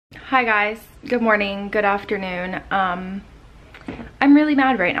Hi guys, good morning, good afternoon. I'm really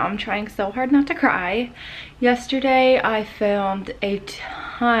mad right now. I'm trying so hard not to cry. Yesterday I filmed a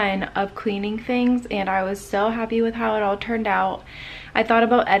ton of cleaning things and I was so happy with how it all turned out. I thought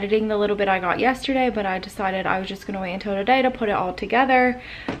about editing the little bit I got yesterday, but I decided I was just gonna wait until today to put it all together.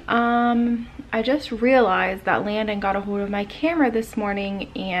 I just realized that Landon got a hold of my camera this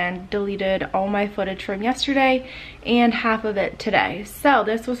morning and deleted all my footage from yesterday and half of it today. So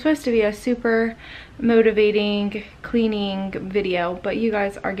this was supposed to be a super motivating cleaning video, but you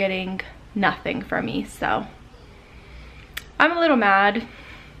guys are getting nothing from me. So I'm a little mad,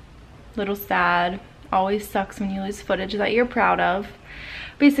 a little sad. Always sucks when you lose footage that you're proud of.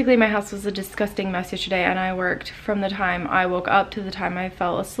 Basically, my house was a disgusting mess yesterday and I worked from the time I woke up to the time I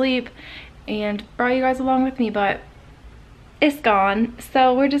fell asleep and brought you guys along with me, but it's gone.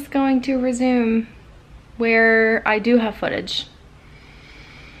 So we're just going to resume where I do have footage.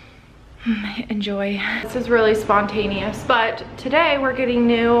 Enjoy. This is really spontaneous, but today we're getting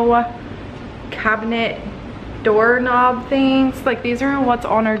new cabinet doorknob things. Like, these are what's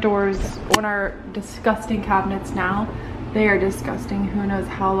on our doors, on our disgusting cabinets now. They are disgusting. Who knows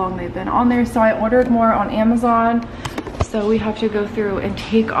how long they've been on there. So I ordered more on Amazon. So we have to go through and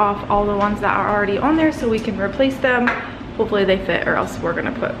take off all the ones that are already on there so we can replace them. Hopefully they fit, or else we're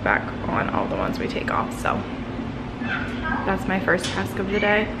gonna put back on all the ones we take off. So that's my first task of the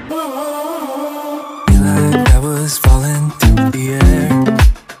day. I was falling through the air.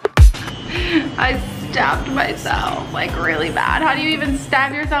 I stabbed myself like really bad. How do you even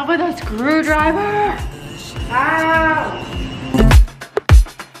stab yourself with a screwdriver? Ow!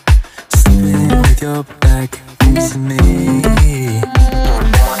 Sleeping with your back facing me.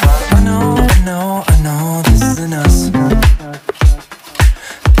 I know this isn't us.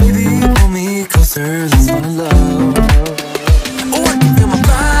 Baby, pull me closer, let's fall in love. Oh, I can feel my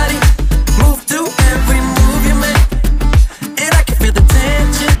body move to every move you make, and I can feel the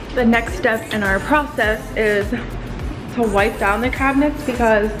tension. The next step in our process is to wipe down the cabinets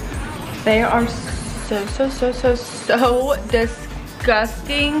because they are so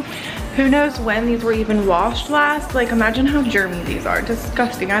disgusting. Who knows when these were even washed last? Like, imagine how germy these are.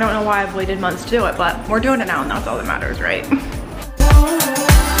 Disgusting. I don't know why I've waited months to do it, but we're doing it now and that's all that matters, right?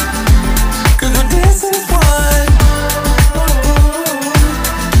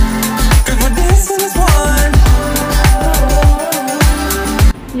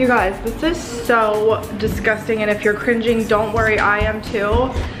 You guys, this is so disgusting, and if you're cringing, don't worry, I am too.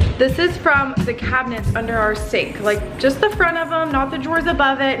 This is from the cabinets under our sink, like just the front of them, not the drawers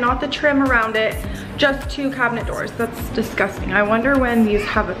above it, not the trim around it, just 2 cabinet doors. That's disgusting. I wonder when these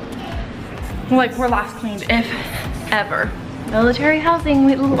have, like, were last cleaned, if ever. Military housing,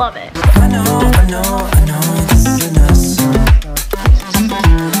 we love it. I know, this isn't us.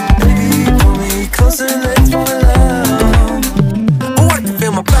 Baby, pull me closer, let's fall in love. Oh, I can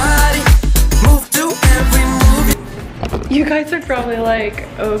feel my body move to every move. You guys are probably like,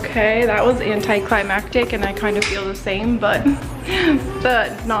 okay, that was anticlimactic, and I kind of feel the same, but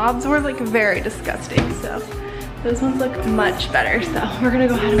the knobs were like very disgusting, so those ones look much better. So we're gonna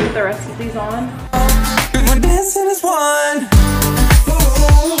go ahead and put the rest of these on. Cause we're dancing as one.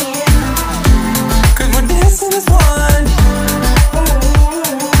 Cause we're dancing as one.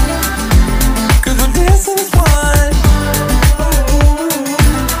 Cause we're dancing as one.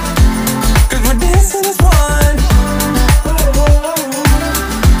 Cause we're dancing as one.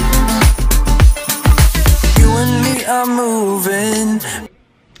 I'm moving.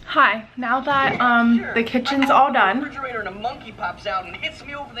 Hi, now that the kitchen's all done,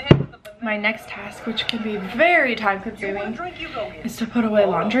 my next task, which can be very time consuming, is to put away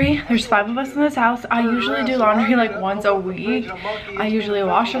laundry. There's 5 of us in this house. I usually do laundry like once a week. I usually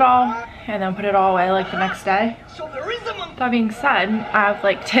wash it all and then put it all away like the next day. That being said, I have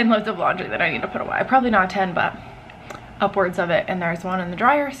like 10 loads of laundry that I need to put away. Probably not 10, but upwards of it. And there's one in the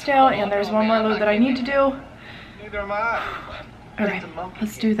dryer still, and there's one more load that I need to do. Okay,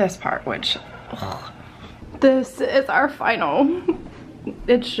 let's do this part, which, this is our final.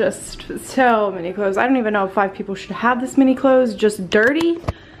 It's just so many clothes. I don't even know if 5 people should have this many clothes, just dirty,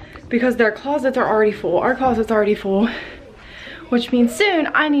 because their closets are already full. Our closet's already full, which means soon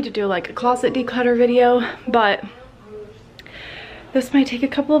I need to do like a closet declutter video, but this might take a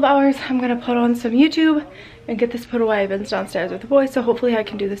couple of hours. I'm gonna put on some YouTube and get this put away. Ben's downstairs with the boys, so hopefully I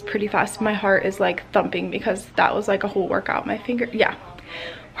can do this pretty fast. My heart is like thumping because that was like a whole workout. My finger, yeah,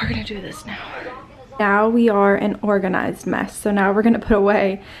 we're gonna do this now. Now we are an organized mess. So now we're gonna put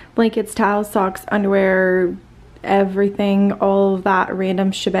away blankets, towels, socks, underwear, everything, all of that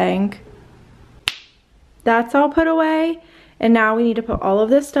random shebang. That's all put away. And now we need to put all of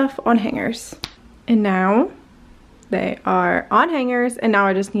this stuff on hangers. And now they are on hangers, and now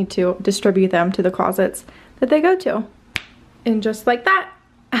I just need to distribute them to the closets that they go to. And just like that,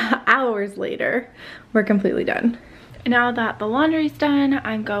 hours later, we're completely done. Now that the laundry's done,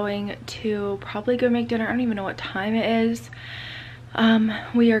 I'm going to probably go make dinner. I don't even know what time it is.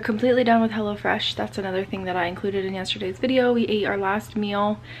 We are completely done with HelloFresh. That's another thing that I included in yesterday's video. We ate our last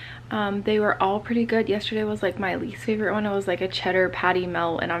meal. They were all pretty good. Yesterday was like my least favorite one. It was like a cheddar patty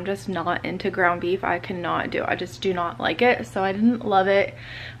melt, and I'm just not into ground beef. I just do not like it, so I didn't love it.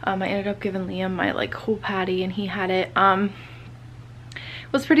 I ended up giving Liam my like whole patty, and he had it.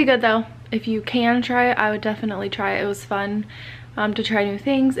 It was pretty good though. If you can try it, I would definitely try it. It was fun to try new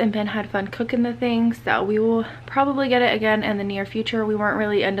things, and Ben had fun cooking the things, so we will probably get it again in the near future. We weren't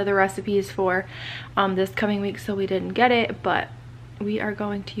really into the recipes for this coming week, so we didn't get it, but we are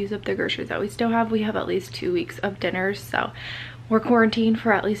going to use up the groceries that we still have. We have at least 2 weeks of dinners, so we're quarantined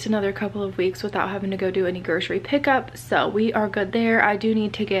for at least another couple of weeks without having to go do any grocery pickup, so we are good there. I do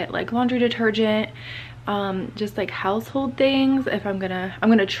need to get like laundry detergent, just like household things. If I'm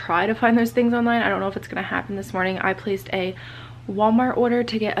gonna try to find those things online. I don't know if it's gonna happen this morning. I placed a Walmart order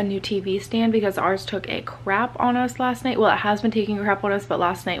to get a new TV stand because ours took a crap on us last night. Well, it has been taking a crap on us, but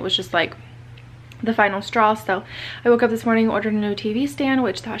last night was just like the final straw. So I woke up this morning, ordered a new TV stand,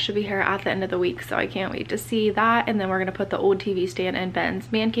 which that should be here at the end of the week, so I can't wait to see that. And then we're gonna put the old TV stand in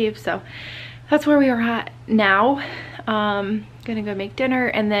Ben's man cave, so that's where we are at now. Gonna go make dinner,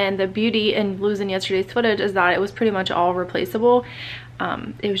 and then the beauty in losing yesterday's footage is that it was pretty much all replaceable.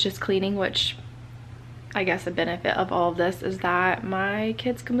 It was just cleaning, which I guess a benefit of all of this is that my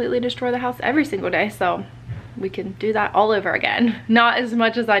kids completely destroy the house every single day, so we can do that all over again. Not as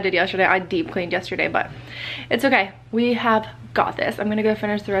much as I did yesterday. I deep cleaned yesterday, but it's okay. We have got this. I'm gonna go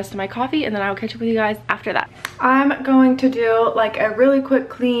finish the rest of my coffee, and then I'll catch up with you guys after that. I'm going to do like a really quick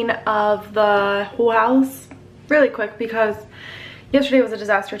clean of the whole house, really quick, because yesterday was a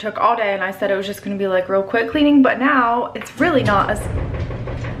disaster. It took all day, and I said it was just gonna be like real quick cleaning, but now it's really not as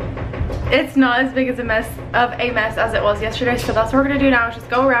big as a mess as it was yesterday. So that's what we're gonna do now, is just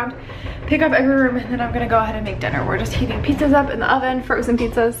go around, pick up every room, and then I'm gonna go ahead and make dinner. We're just heating pizzas up in the oven, frozen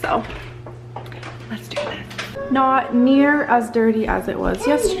pizzas, so let's do this. Not near as dirty as it was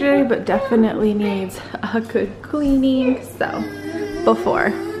yesterday, but definitely needs a good cleaning. So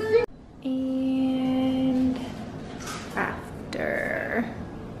before and after,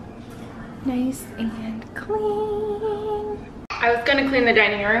 nice and clean. I was gonna clean the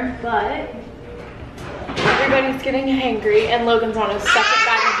dining room, but everybody's getting hangry, and Logan's on his second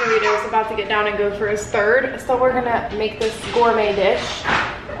bag of Doritos, about to get down and go for his third. So we're gonna make this gourmet dish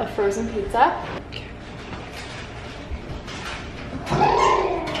of frozen pizza.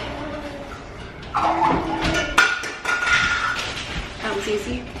 That was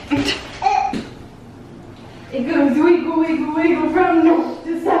easy. It goes wiggle, wiggle, wiggle from north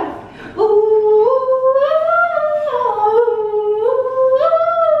to south. Ooh,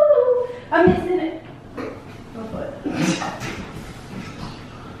 I'm missing it.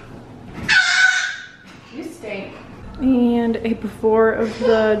 You stink. And a before of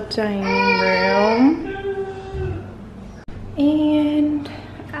the dining room. And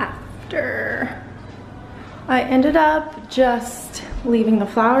after. I ended up just leaving the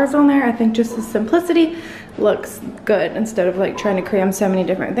flowers on there. I think just the simplicity looks good instead of like trying to cram so many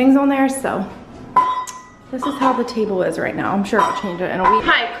different things on there. So this is how the table is right now. I'm sure I'll change it in a week.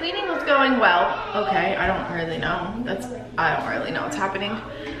 Hi, cleaning was going well. Okay, I don't really know. I don't really know what's happening.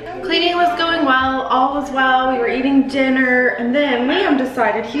 Cleaning was going well, all was well. We were eating dinner, and then Liam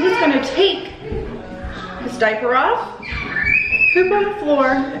decided he was gonna take his diaper off, poop on the floor,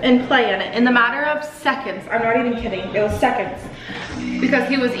 and play in it in the matter of seconds. I'm not even kidding, it was seconds. Because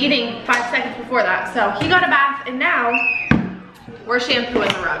he was eating 5 seconds before that. So he got a bath, and now we're shampooing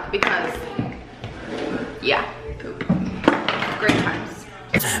the rug because, yeah, poop. Great times.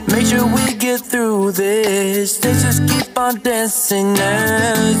 Make sure we get through this. Let's just keep on dancing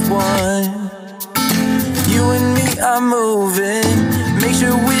as one. You and me are moving. Make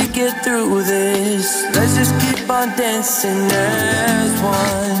sure we get through this. Let's just keep on dancing as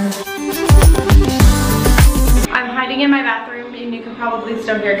one. I'm hiding in my bathroom, and you can probably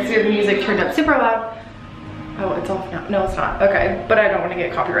still hear because we have the music turned up super loud. Oh, it's off now. No, it's not. Okay, but I don't want to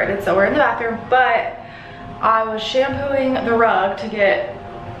get copyrighted, so we're in the bathroom. But I was shampooing the rug to get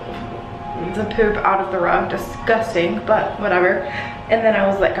the poop out of the rug. Disgusting, but whatever. And then I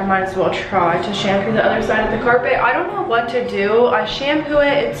was like, I might as well try to shampoo the other side of the carpet. I don't know what to do. I shampoo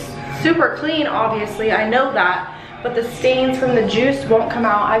it. It's super clean, obviously. I know that. but the stains from the juice won't come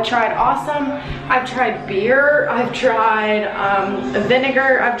out. I've tried Awesome, I've tried beer, I've tried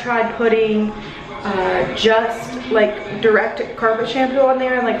vinegar, I've tried putting just like direct carpet shampoo on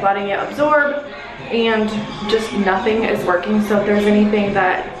there and like letting it absorb, and just nothing is working. So if there's anything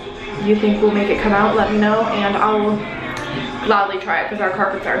that you think will make it come out, let me know and I will gladly try it because our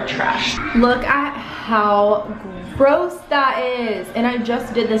carpets are trash. Look at how gross that is, and I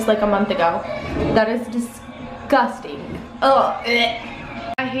just did this like a month ago. That is disgusting. Ugh.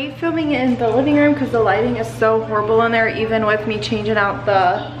 I hate filming in the living room because the lighting is so horrible in there. Even with me changing out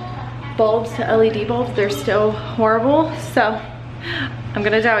the bulbs to LED bulbs, they're still horrible. So I'm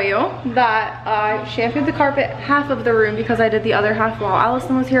gonna tell you that I shampooed the carpet half of the room because I did the other half while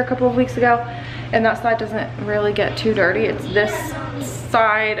Allison was here a couple of weeks ago, and that side doesn't really get too dirty. It's this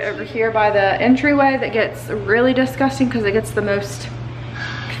side over here by the entryway that gets really disgusting because it gets the most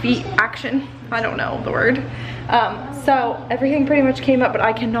feet action. I don't know the word. So everything pretty much came up, but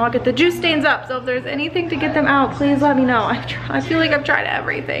I cannot get the juice stains up. So if there's anything to get them out, please let me know. I feel like I've tried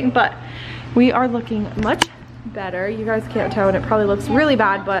everything, but we are looking much better. You guys can't tell and it probably looks really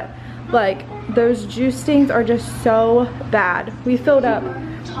bad, but like those juice stains are just so bad. We filled up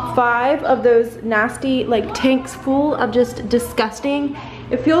 5 of those nasty like tanks full of just disgusting.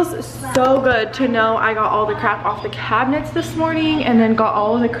 It feels so good to know I got all the crap off the cabinets this morning and then got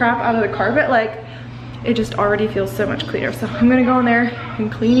all of the crap out of the carpet. Like, it just already feels so much cleaner. So I'm gonna go in there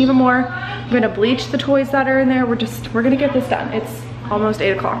and clean even more. I'm gonna bleach the toys that are in there. We're gonna get this done. It's almost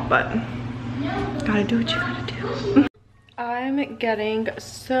 8 o'clock, but gotta do what you gotta do. I'm getting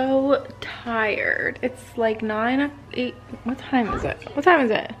so tired. It's like 8, what time is it? What time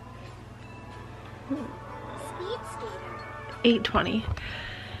is it? 8:20.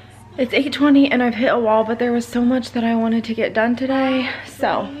 It's 8:20 and I've hit a wall, but there was so much that I wanted to get done today.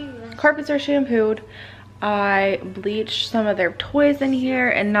 So carpets are shampooed. I bleached some of their toys in here,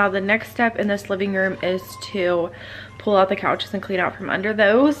 and now the next step in this living room is to pull out the couches and clean out from under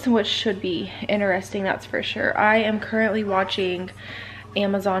those, which should be interesting, that's for sure. I am currently watching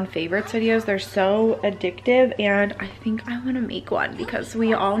Amazon favorites videos. They're so addictive, and I think I want to make one because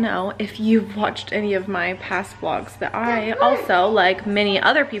we all know, if you've watched any of my past vlogs, that I also, like many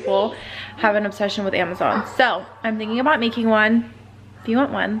other people, have an obsession with Amazon. So I'm thinking about making one. If you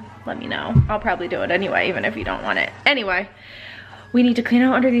want one, let me know. I'll probably do it anyway, even if you don't want it. Anyway, we need to clean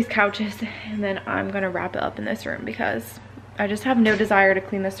out under these couches, and then I'm gonna wrap it up in this room because I just have no desire to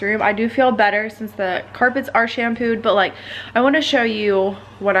clean this room. I do feel better since the carpets are shampooed, but like, I want to show you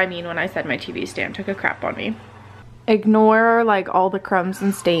what I mean when I said my TV stand took a crap on me. Ignore like all the crumbs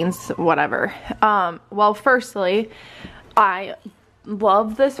and stains, whatever. Well, firstly, I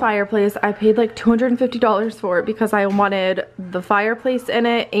love this fireplace. I paid like $250 for it because I wanted the fireplace in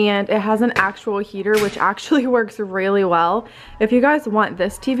it, and it has an actual heater which actually works really well. If you guys want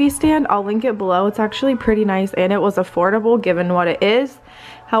this TV stand, I'll link it below. It's actually pretty nice and it was affordable given what it is.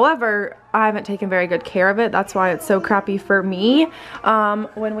 However, I haven't taken very good care of it. That's why it's so crappy for me.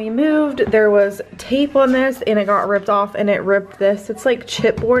 When we moved, there was tape on this and it got ripped off, and it ripped this. It's like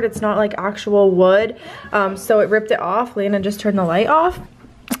chipboard. It's not like actual wood. So it ripped it off. Landon just turned the light off.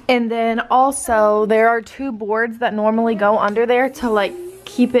 And then also there are 2 boards that normally go under there to like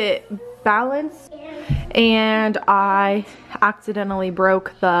keep it balanced, and I accidentally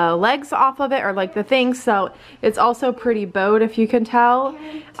broke the legs off of it, or like the thing, so it's also pretty bowed if you can tell.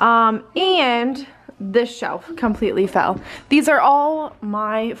 And this shelf completely fell. These are all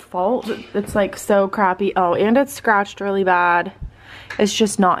my fault. It's like so crappy. Oh, and it's scratched really bad. It's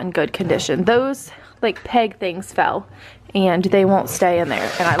just not in good condition. Those like peg things fell and they won't stay in there,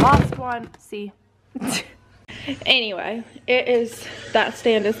 and I lost one. See. Anyway, that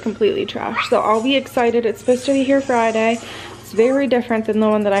stand is completely trash, so I'll be excited. It's supposed to be here Friday. It's very different than the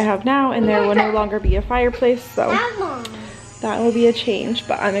one that I have now, and there will no longer be a fireplace, so that will be a change,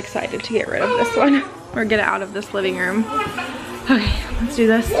 but I'm excited to get rid of this one, or get it out of this living room. Okay, let's do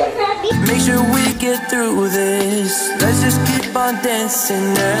this. Make sure we get through this. Let's just keep on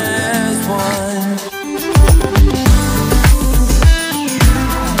dancing as one.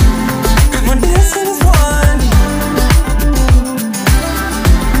 We're dancing as one.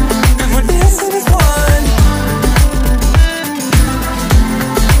 We're dancing as one.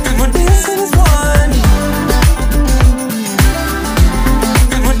 We're dancing as one.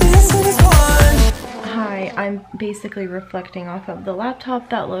 We're dancing as one. Hi, I'm basically reflecting off of the laptop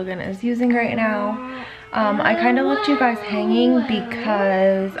that Logan is using right now. I kind of left you guys hanging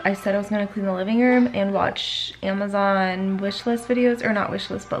because I said I was going to clean the living room and watch Amazon wishlist videos, or not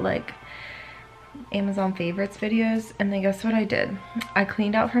wishlist, but like Amazon favorites videos, and then guess what I did? I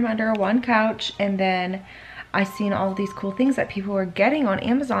cleaned out from under one couch, and then I seen all these cool things that people were getting on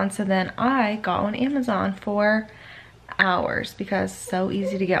Amazon. So then I got on Amazon for hours because it's so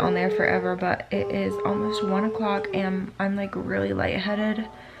easy to get on there forever. But it is almost 1 o'clock and I'm like really lightheaded.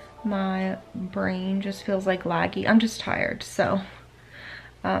 My brain just feels like laggy. I'm just tired. So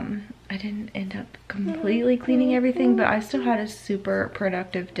I didn't end up completely cleaning everything, but I still had a super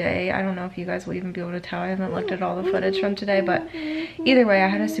productive day. I don't know if you guys will even be able to tell. I haven't looked at all the footage from today, but either way, I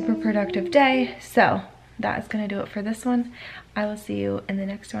had a super productive day. So that is gonna do it for this one. I will see you in the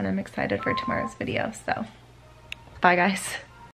next one. I'm excited for tomorrow's video. So bye guys.